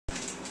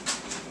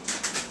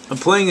I'm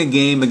playing a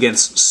game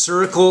against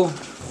Circle,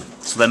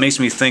 so that makes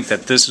me think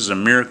that this is a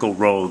miracle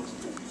rogue.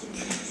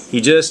 He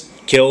just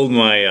killed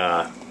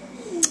my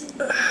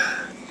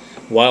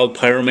wild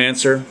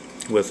pyromancer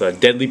with a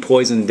deadly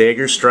poison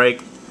dagger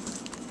strike.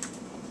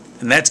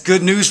 And that's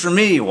good news for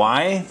me.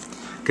 Why?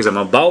 Because I'm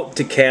about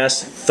to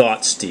cast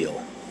Thought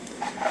Steal.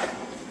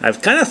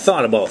 I've kind of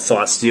thought about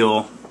Thought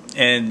Steal,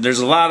 and there's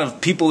a lot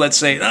of people that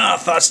say,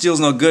 Thought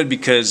Steal's no good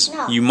because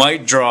you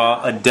might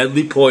draw a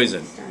deadly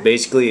poison.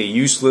 Basically a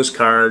useless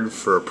card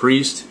for a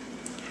priest.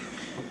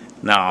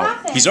 Now,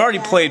 he's already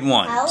played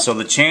one, so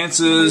the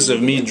chances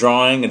of me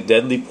drawing a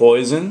deadly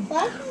poison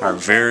are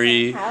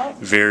very,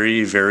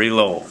 very, very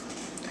low.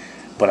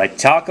 But I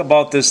talk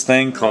about this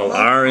thing called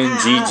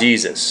RNG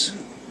Jesus.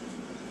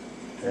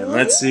 And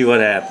let's see what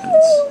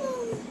happens.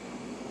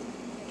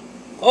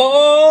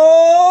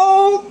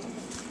 Oh!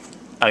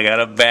 I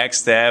got a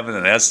backstab and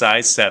an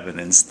SI7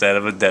 instead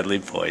of a deadly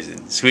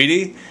poison.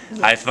 Sweetie,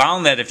 I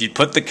found that if you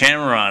put the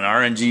camera on,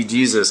 RNG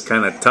Jesus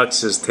kind of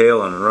tucks his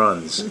tail and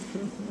runs.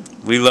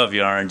 We love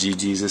you, RNG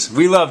Jesus.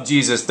 We love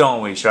Jesus,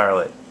 don't we,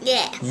 Charlotte?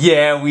 Yeah.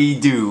 Yeah, we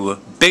do.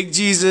 Big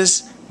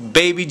Jesus,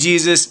 baby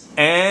Jesus,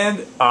 and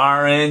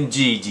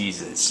RNG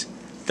Jesus.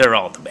 They're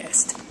all the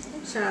best.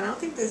 Sean, I don't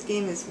think this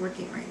game is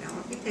working right now.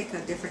 Let me pick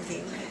a different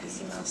game that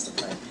he wants to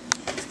play.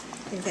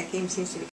 I think that game seems to be